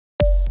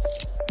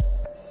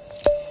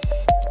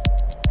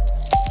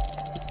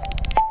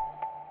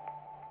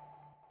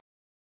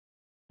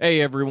Hey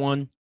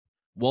everyone,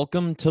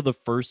 welcome to the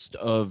first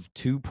of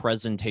two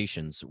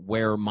presentations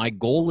where my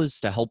goal is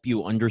to help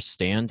you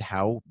understand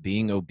how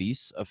being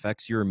obese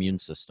affects your immune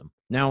system.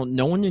 Now,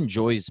 no one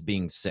enjoys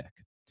being sick.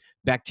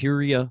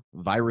 Bacteria,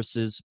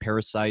 viruses,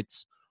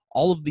 parasites,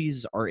 all of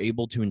these are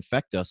able to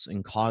infect us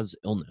and cause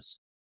illness.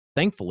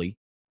 Thankfully,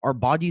 our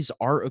bodies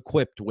are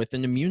equipped with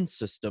an immune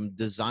system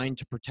designed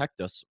to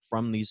protect us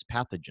from these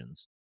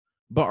pathogens.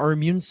 But our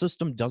immune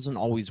system doesn't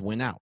always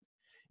win out.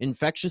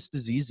 Infectious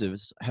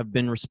diseases have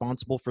been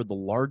responsible for the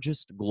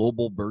largest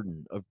global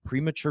burden of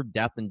premature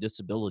death and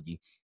disability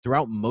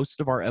throughout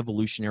most of our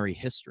evolutionary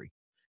history,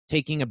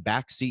 taking a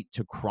backseat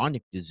to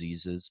chronic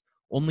diseases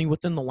only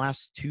within the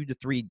last 2 to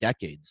 3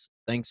 decades,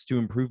 thanks to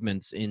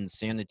improvements in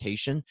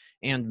sanitation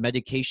and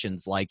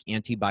medications like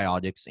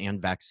antibiotics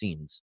and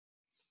vaccines.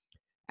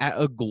 At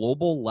a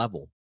global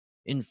level,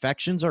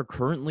 infections are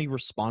currently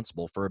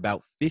responsible for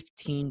about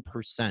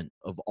 15%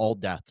 of all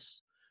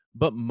deaths.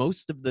 But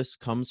most of this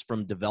comes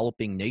from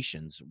developing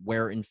nations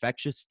where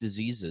infectious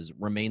diseases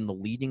remain the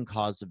leading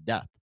cause of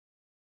death.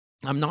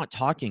 I'm not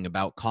talking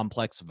about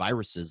complex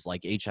viruses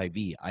like HIV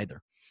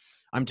either.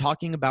 I'm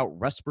talking about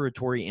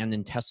respiratory and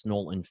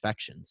intestinal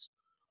infections.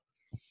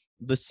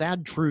 The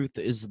sad truth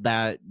is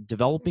that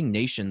developing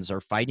nations are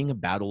fighting a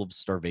battle of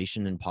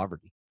starvation and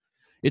poverty.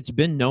 It's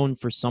been known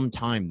for some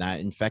time that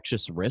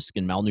infectious risk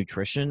and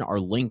malnutrition are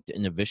linked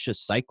in a vicious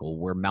cycle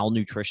where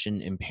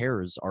malnutrition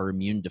impairs our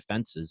immune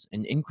defenses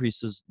and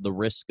increases the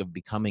risk of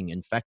becoming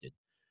infected,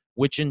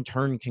 which in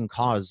turn can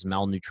cause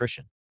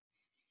malnutrition.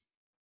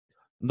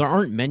 There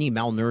aren't many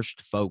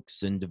malnourished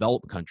folks in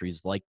developed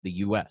countries like the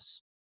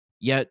US.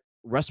 Yet,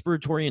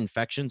 respiratory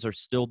infections are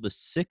still the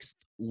sixth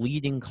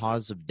leading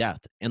cause of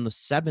death and the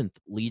seventh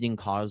leading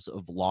cause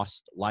of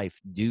lost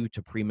life due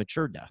to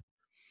premature death.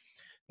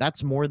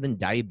 That's more than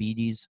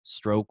diabetes,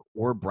 stroke,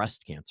 or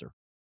breast cancer.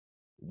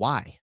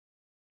 Why?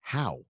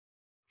 How?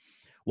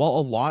 While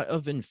a lot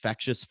of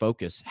infectious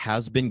focus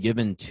has been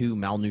given to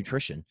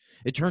malnutrition,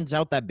 it turns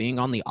out that being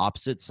on the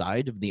opposite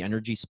side of the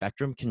energy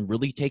spectrum can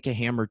really take a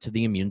hammer to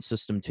the immune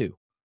system, too.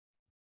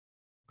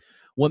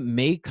 What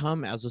may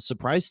come as a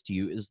surprise to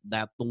you is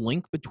that the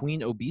link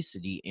between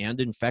obesity and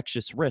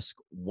infectious risk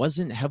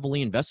wasn't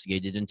heavily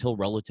investigated until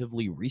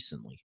relatively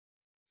recently.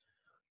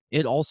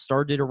 It all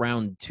started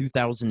around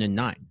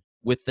 2009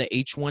 with the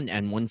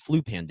H1N1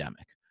 flu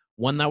pandemic,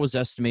 one that was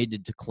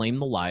estimated to claim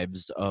the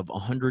lives of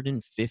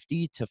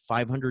 150 to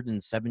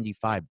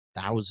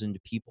 575,000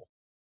 people.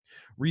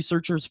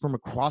 Researchers from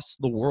across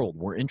the world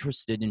were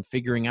interested in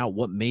figuring out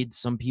what made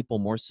some people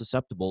more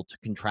susceptible to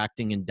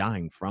contracting and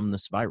dying from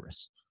this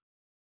virus.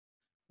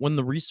 When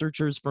the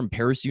researchers from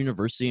Paris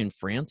University in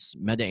France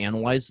meta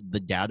analyzed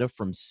the data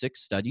from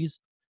 6 studies,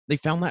 they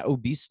found that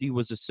obesity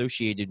was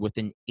associated with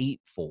an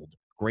eightfold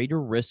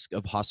greater risk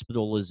of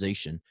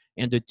hospitalization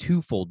and a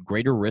twofold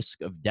greater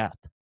risk of death.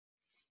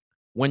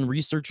 When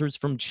researchers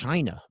from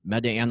China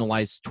meta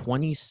analyzed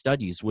 20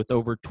 studies with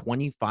over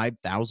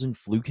 25,000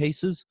 flu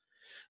cases,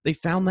 they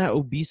found that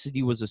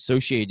obesity was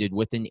associated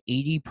with an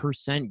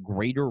 80%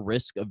 greater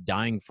risk of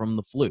dying from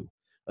the flu,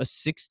 a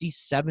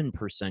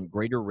 67%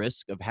 greater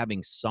risk of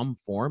having some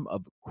form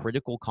of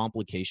critical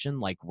complication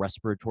like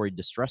respiratory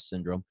distress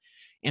syndrome,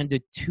 and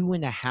a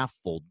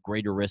 2.5-fold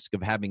greater risk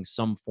of having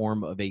some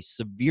form of a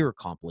severe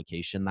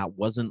complication that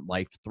wasn't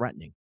life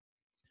threatening.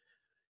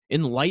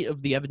 In light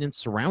of the evidence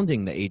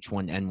surrounding the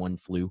H1N1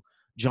 flu,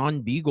 John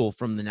Beagle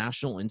from the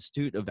National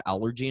Institute of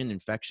Allergy and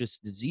Infectious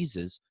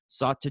Diseases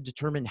sought to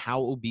determine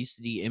how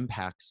obesity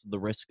impacts the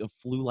risk of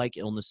flu-like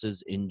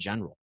illnesses in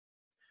general.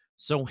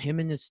 So him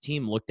and his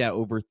team looked at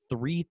over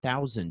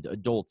 3,000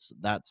 adults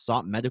that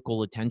sought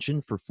medical attention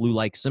for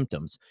flu-like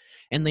symptoms,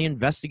 and they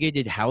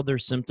investigated how their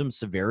symptom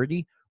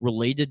severity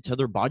related to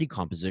their body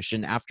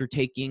composition after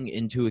taking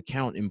into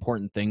account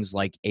important things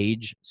like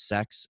age,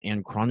 sex,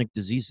 and chronic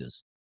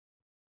diseases.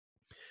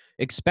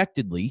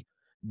 Expectedly,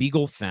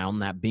 Beagle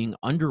found that being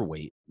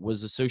underweight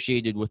was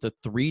associated with a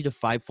 3 to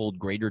 5-fold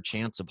greater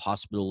chance of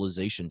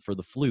hospitalization for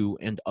the flu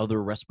and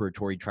other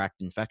respiratory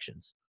tract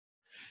infections.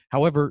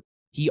 However,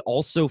 he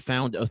also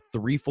found a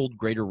 3-fold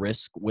greater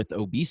risk with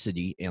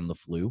obesity and the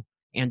flu,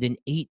 and an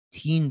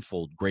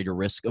 18-fold greater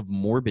risk of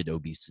morbid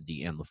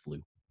obesity and the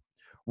flu.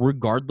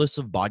 Regardless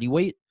of body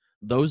weight,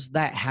 those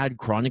that had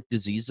chronic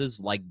diseases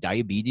like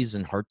diabetes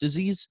and heart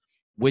disease,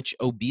 which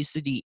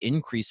obesity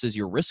increases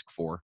your risk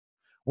for,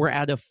 were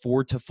at a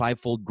 4 to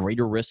 5-fold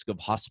greater risk of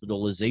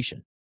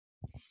hospitalization.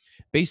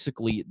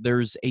 Basically,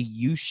 there's a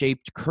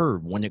U-shaped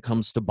curve when it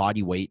comes to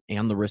body weight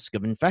and the risk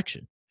of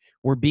infection,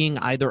 where being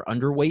either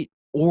underweight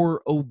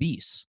or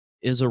obese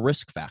is a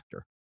risk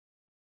factor.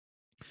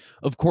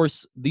 Of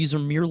course, these are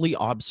merely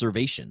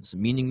observations,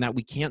 meaning that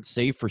we can't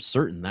say for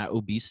certain that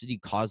obesity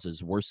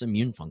causes worse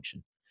immune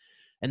function.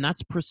 And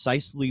that's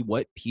precisely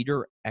what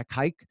Peter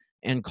Eckheik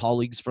and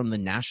colleagues from the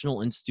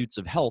National Institutes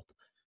of Health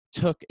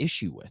took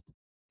issue with.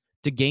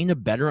 To gain a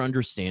better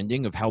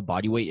understanding of how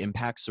body weight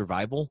impacts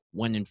survival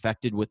when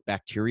infected with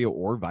bacteria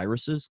or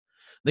viruses,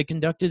 they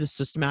conducted a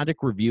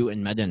systematic review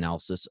and meta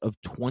analysis of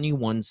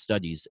 21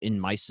 studies in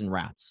mice and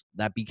rats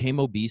that became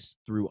obese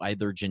through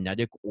either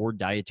genetic or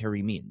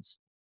dietary means.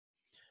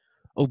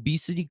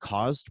 Obesity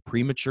caused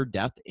premature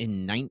death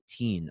in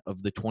 19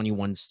 of the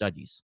 21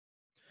 studies.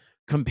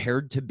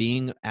 Compared to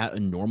being at a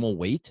normal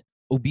weight,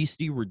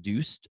 obesity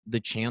reduced the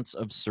chance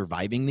of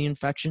surviving the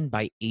infection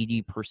by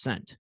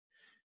 80%.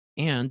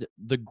 And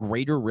the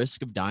greater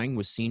risk of dying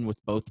was seen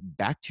with both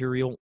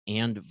bacterial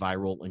and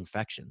viral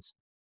infections.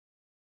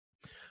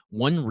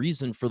 One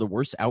reason for the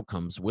worst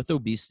outcomes with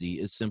obesity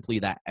is simply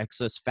that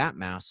excess fat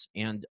mass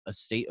and a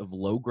state of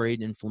low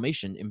grade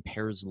inflammation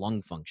impairs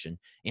lung function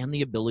and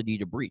the ability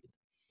to breathe,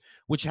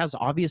 which has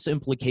obvious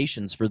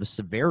implications for the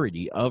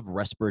severity of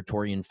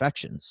respiratory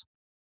infections.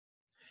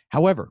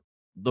 However,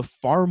 the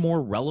far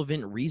more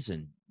relevant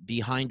reason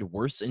behind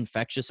worse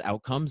infectious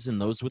outcomes in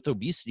those with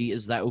obesity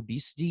is that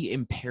obesity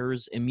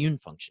impairs immune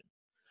function.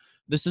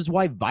 This is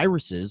why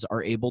viruses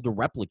are able to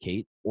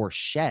replicate or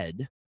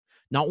shed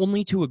not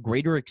only to a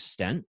greater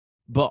extent,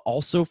 but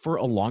also for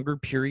a longer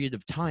period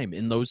of time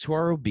in those who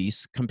are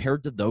obese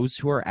compared to those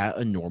who are at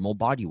a normal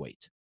body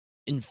weight.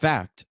 In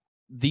fact,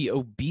 the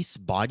obese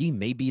body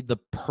may be the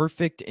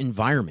perfect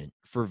environment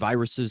for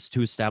viruses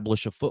to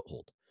establish a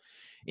foothold.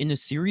 In a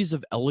series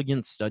of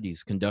elegant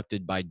studies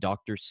conducted by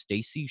Dr.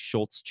 Stacy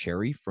Schultz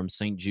Cherry from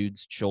St.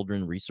 Jude's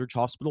Children's Research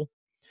Hospital,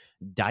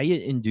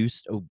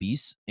 diet-induced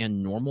obese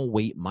and normal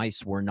weight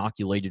mice were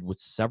inoculated with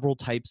several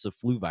types of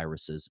flu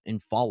viruses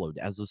and followed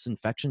as this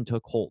infection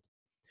took hold.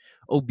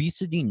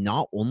 Obesity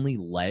not only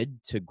led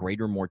to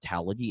greater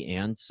mortality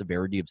and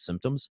severity of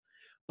symptoms,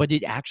 but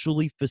it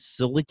actually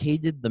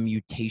facilitated the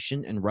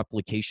mutation and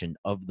replication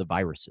of the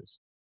viruses.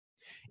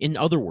 In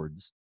other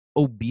words,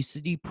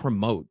 obesity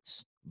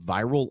promotes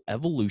viral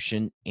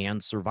evolution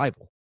and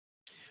survival.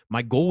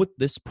 My goal with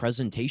this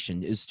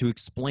presentation is to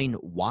explain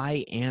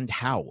why and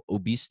how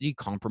obesity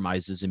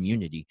compromises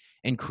immunity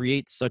and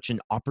creates such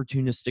an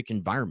opportunistic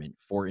environment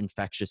for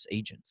infectious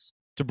agents.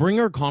 To bring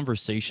our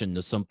conversation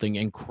to something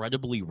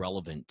incredibly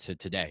relevant to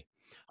today,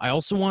 I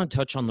also want to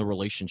touch on the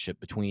relationship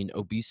between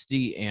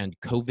obesity and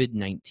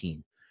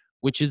COVID-19,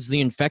 which is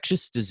the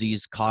infectious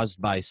disease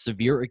caused by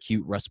severe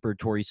acute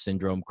respiratory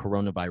syndrome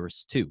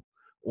coronavirus 2,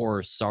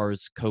 or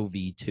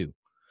SARS-CoV-2.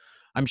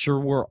 I'm sure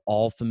we're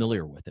all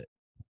familiar with it.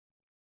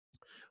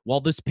 While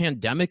this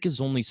pandemic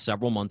is only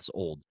several months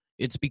old,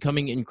 it's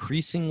becoming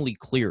increasingly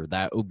clear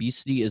that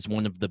obesity is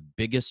one of the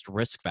biggest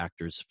risk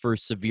factors for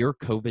severe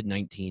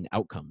COVID-19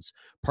 outcomes,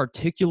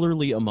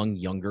 particularly among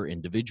younger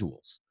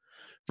individuals.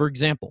 For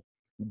example,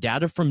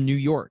 data from New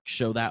York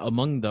show that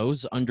among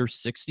those under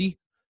 60,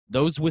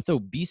 those with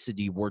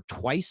obesity were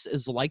twice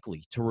as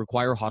likely to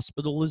require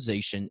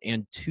hospitalization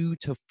and 2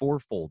 to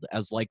 4-fold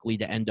as likely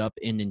to end up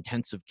in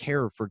intensive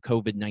care for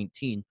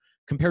COVID-19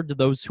 compared to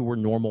those who were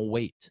normal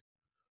weight.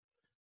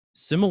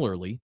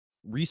 Similarly,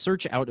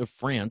 research out of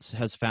France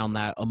has found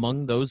that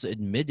among those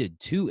admitted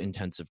to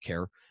intensive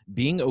care,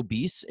 being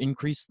obese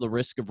increased the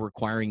risk of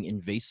requiring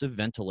invasive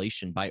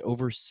ventilation by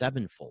over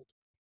 7-fold.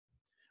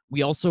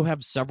 We also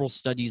have several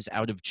studies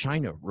out of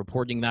China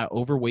reporting that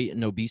overweight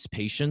and obese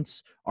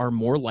patients are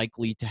more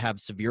likely to have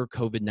severe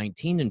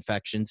COVID-19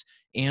 infections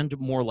and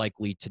more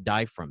likely to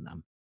die from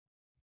them.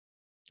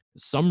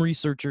 Some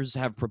researchers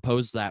have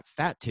proposed that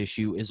fat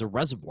tissue is a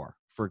reservoir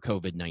for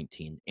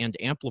COVID-19 and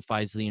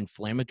amplifies the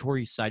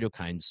inflammatory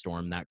cytokine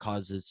storm that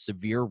causes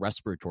severe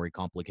respiratory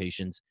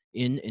complications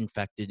in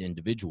infected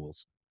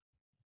individuals.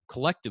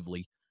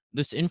 Collectively,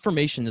 this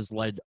information has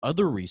led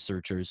other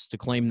researchers to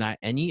claim that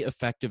any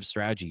effective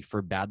strategy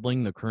for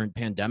battling the current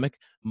pandemic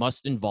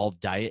must involve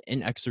diet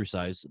and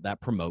exercise that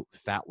promote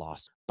fat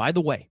loss. By the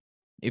way,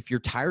 if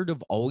you're tired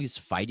of always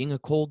fighting a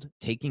cold,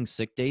 taking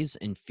sick days,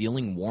 and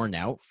feeling worn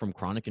out from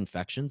chronic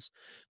infections,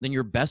 then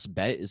your best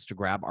bet is to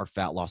grab our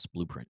fat loss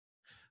blueprint.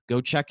 Go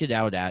check it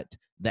out at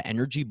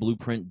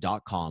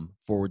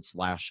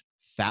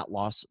theenergyblueprint.com/fat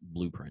loss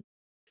blueprint.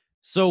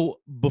 So,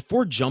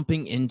 before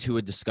jumping into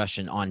a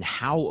discussion on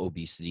how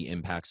obesity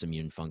impacts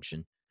immune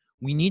function,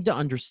 we need to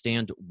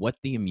understand what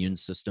the immune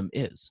system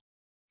is.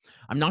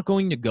 I'm not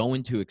going to go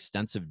into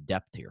extensive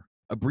depth here.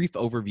 A brief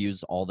overview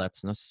is all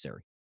that's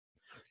necessary.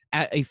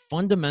 At a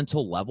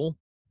fundamental level,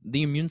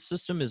 the immune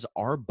system is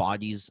our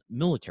body's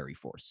military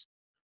force,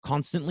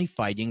 constantly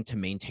fighting to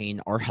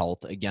maintain our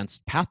health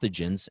against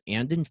pathogens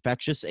and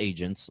infectious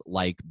agents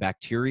like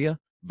bacteria,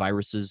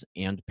 viruses,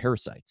 and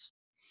parasites.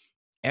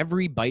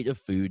 Every bite of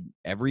food,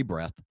 every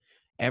breath,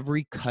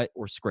 every cut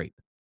or scrape,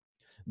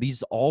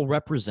 these all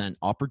represent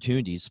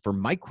opportunities for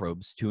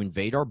microbes to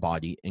invade our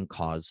body and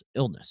cause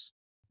illness.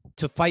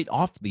 To fight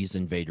off these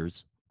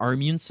invaders, our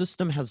immune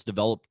system has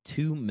developed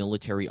two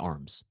military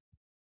arms: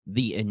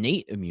 the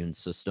innate immune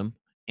system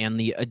and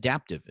the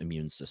adaptive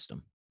immune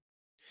system.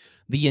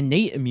 The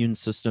innate immune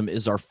system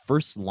is our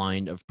first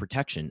line of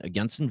protection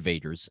against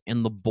invaders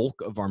and the bulk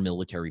of our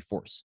military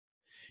force.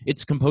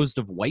 It's composed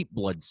of white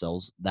blood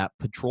cells that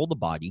patrol the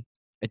body,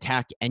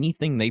 attack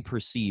anything they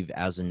perceive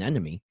as an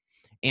enemy,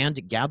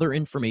 and gather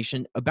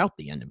information about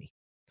the enemy,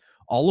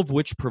 all of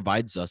which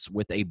provides us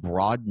with a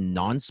broad,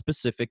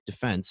 non-specific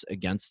defense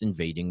against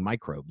invading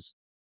microbes.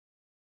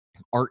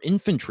 Our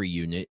infantry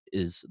unit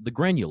is the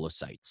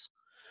granulocytes,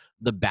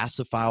 the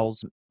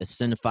basophiles,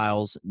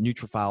 eosinophiles,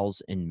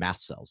 neutrophils, and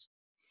mast cells.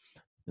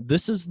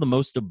 This is the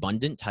most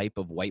abundant type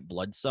of white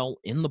blood cell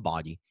in the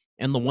body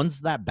and the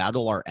ones that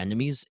battle our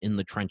enemies in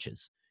the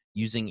trenches,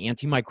 using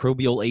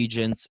antimicrobial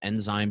agents,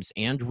 enzymes,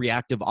 and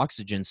reactive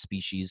oxygen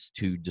species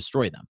to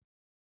destroy them.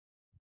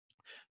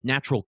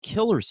 Natural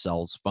killer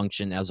cells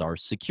function as our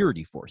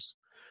security force,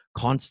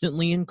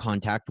 constantly in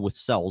contact with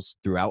cells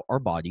throughout our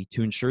body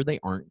to ensure they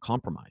aren't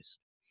compromised.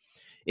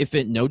 If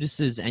it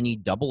notices any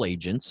double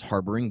agents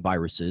harboring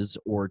viruses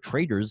or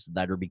traitors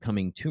that are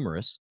becoming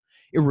tumorous,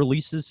 it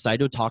releases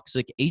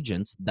cytotoxic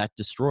agents that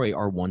destroy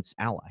our once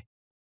ally.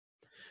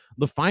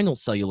 The final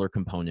cellular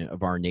component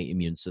of our innate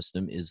immune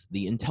system is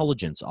the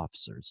intelligence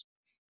officers,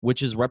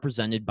 which is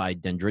represented by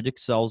dendritic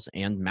cells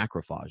and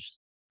macrophages.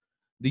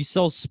 These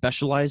cells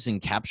specialize in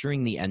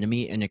capturing the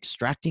enemy and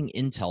extracting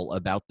intel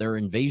about their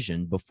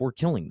invasion before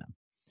killing them,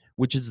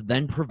 which is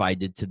then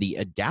provided to the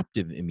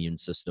adaptive immune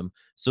system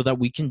so that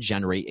we can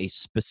generate a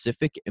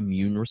specific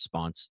immune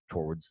response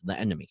towards the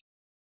enemy.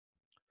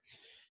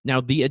 Now,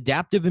 the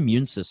adaptive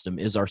immune system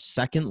is our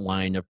second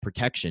line of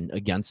protection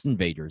against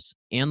invaders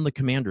and the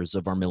commanders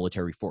of our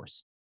military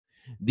force.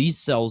 These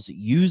cells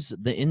use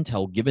the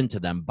intel given to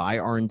them by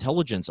our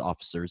intelligence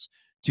officers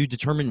to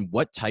determine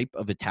what type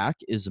of attack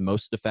is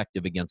most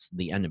effective against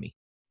the enemy.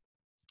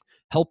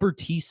 Helper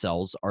T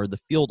cells are the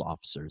field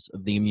officers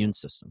of the immune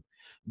system,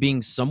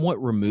 being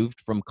somewhat removed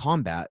from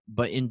combat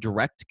but in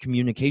direct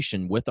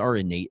communication with our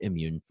innate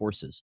immune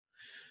forces.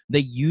 They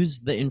use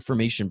the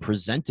information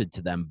presented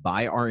to them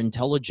by our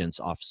intelligence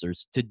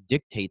officers to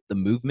dictate the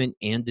movement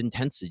and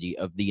intensity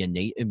of the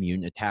innate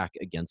immune attack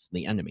against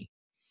the enemy,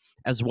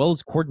 as well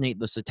as coordinate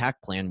this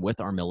attack plan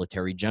with our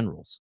military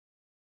generals.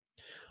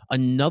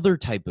 Another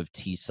type of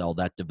T cell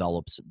that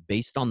develops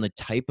based on the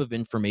type of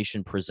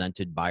information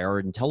presented by our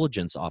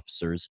intelligence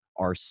officers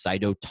are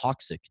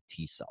cytotoxic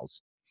T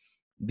cells.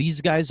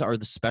 These guys are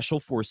the special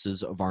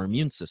forces of our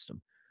immune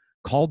system,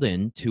 called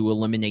in to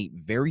eliminate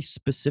very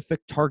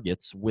specific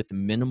targets with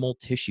minimal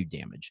tissue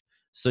damage,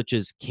 such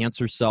as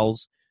cancer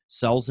cells,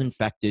 cells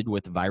infected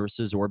with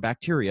viruses or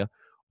bacteria,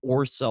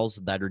 or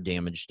cells that are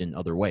damaged in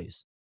other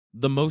ways.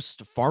 The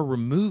most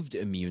far-removed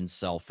immune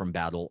cell from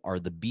battle are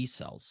the B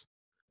cells,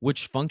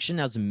 which function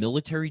as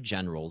military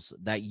generals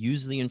that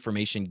use the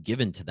information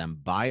given to them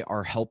by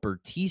our helper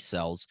T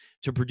cells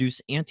to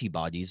produce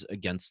antibodies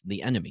against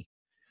the enemy,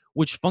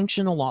 which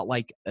function a lot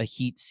like a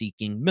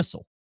heat-seeking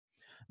missile.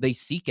 They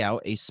seek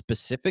out a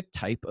specific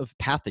type of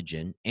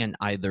pathogen and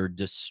either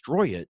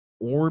destroy it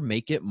or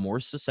make it more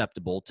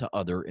susceptible to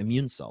other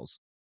immune cells.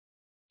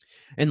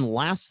 And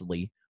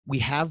lastly, we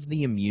have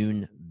the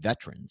immune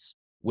veterans,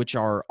 which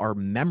are our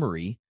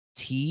memory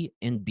T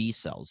and B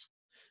cells.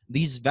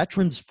 These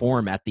veterans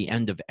form at the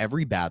end of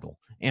every battle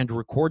and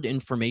record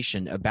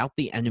information about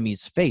the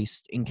enemies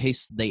faced in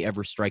case they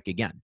ever strike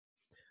again.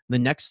 The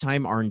next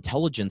time our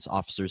intelligence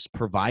officers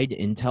provide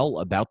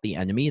intel about the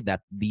enemy that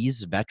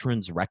these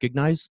veterans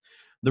recognize,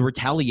 the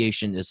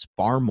retaliation is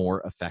far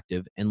more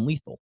effective and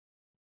lethal.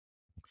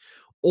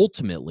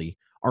 Ultimately,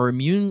 our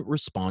immune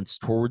response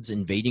towards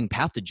invading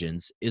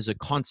pathogens is a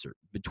concert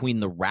between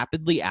the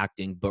rapidly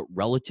acting but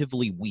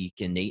relatively weak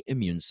innate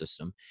immune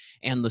system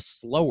and the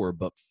slower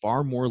but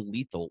far more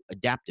lethal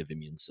adaptive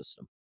immune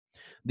system.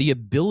 The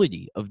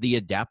ability of the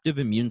adaptive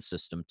immune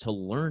system to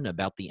learn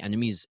about the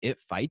enemies it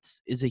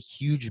fights is a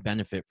huge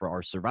benefit for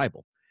our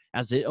survival,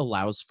 as it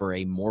allows for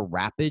a more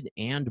rapid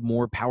and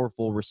more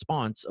powerful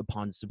response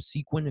upon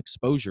subsequent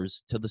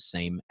exposures to the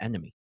same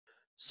enemy.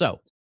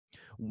 So,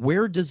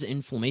 where does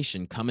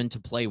inflammation come into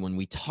play when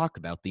we talk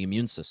about the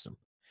immune system?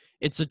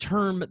 It's a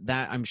term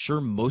that I'm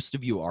sure most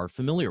of you are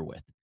familiar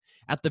with.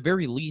 At the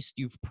very least,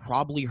 you've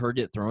probably heard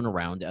it thrown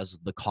around as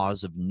the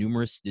cause of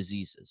numerous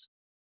diseases.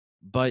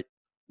 But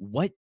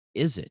what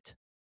is it?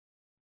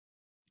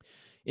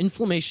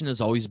 Inflammation has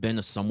always been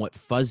a somewhat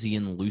fuzzy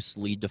and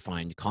loosely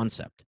defined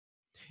concept.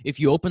 If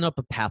you open up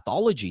a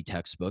pathology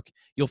textbook,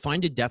 you'll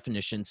find a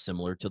definition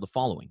similar to the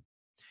following: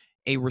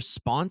 a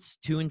response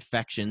to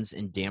infections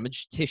in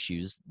damaged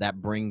tissues that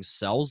brings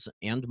cells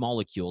and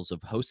molecules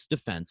of host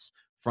defense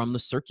from the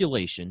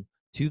circulation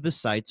to the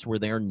sites where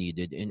they are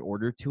needed in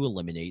order to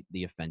eliminate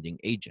the offending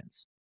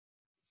agents.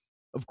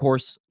 Of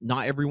course,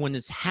 not everyone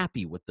is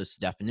happy with this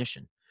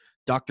definition.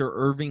 Dr.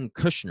 Irving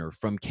Kushner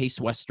from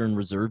Case Western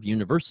Reserve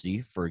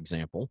University, for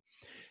example,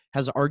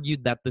 has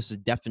argued that this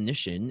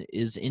definition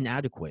is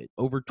inadequate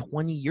over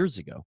 20 years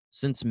ago,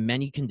 since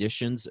many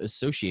conditions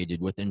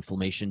associated with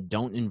inflammation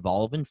don't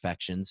involve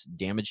infections,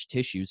 damaged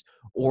tissues,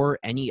 or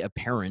any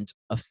apparent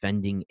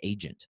offending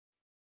agent.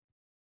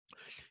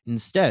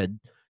 Instead,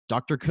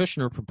 Dr.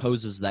 Kushner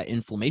proposes that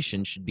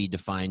inflammation should be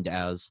defined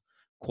as,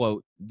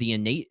 quote, the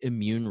innate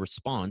immune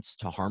response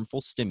to harmful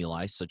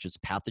stimuli such as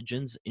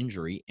pathogens,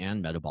 injury,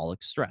 and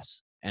metabolic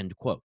stress, end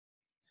quote.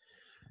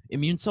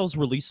 Immune cells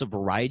release a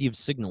variety of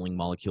signaling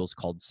molecules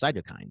called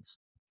cytokines.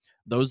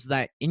 Those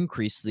that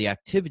increase the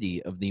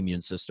activity of the immune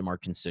system are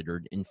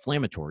considered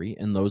inflammatory,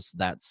 and those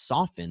that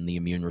soften the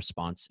immune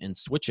response and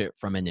switch it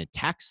from an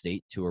attack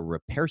state to a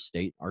repair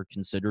state are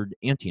considered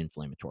anti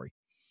inflammatory.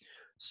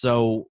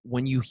 So,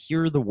 when you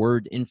hear the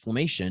word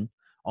inflammation,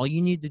 all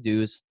you need to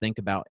do is think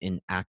about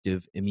an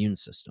active immune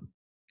system.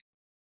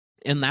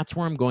 And that's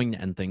where I'm going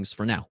to end things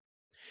for now.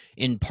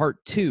 In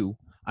part two,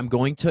 I'm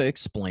going to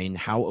explain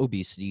how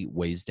obesity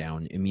weighs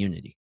down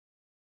immunity.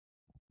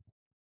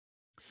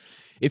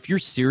 If you're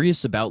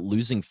serious about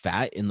losing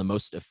fat in the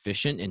most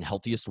efficient and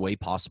healthiest way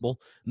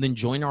possible, then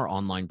join our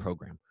online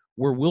program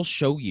where we'll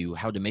show you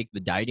how to make the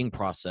dieting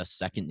process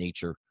second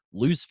nature,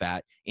 lose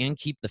fat, and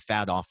keep the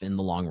fat off in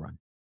the long run.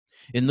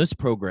 In this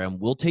program,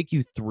 we'll take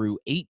you through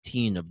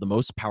 18 of the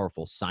most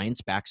powerful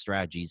science backed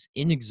strategies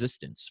in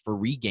existence for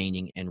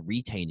regaining and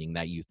retaining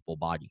that youthful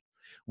body.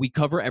 We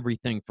cover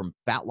everything from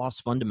fat loss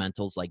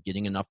fundamentals like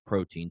getting enough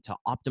protein to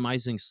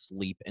optimizing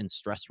sleep and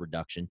stress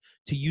reduction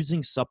to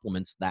using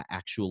supplements that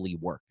actually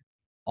work,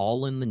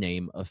 all in the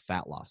name of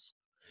fat loss.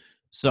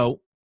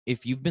 So,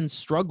 if you've been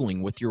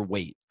struggling with your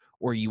weight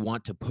or you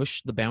want to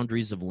push the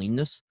boundaries of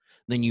leanness,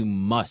 then you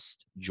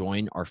must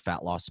join our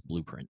fat loss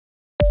blueprint.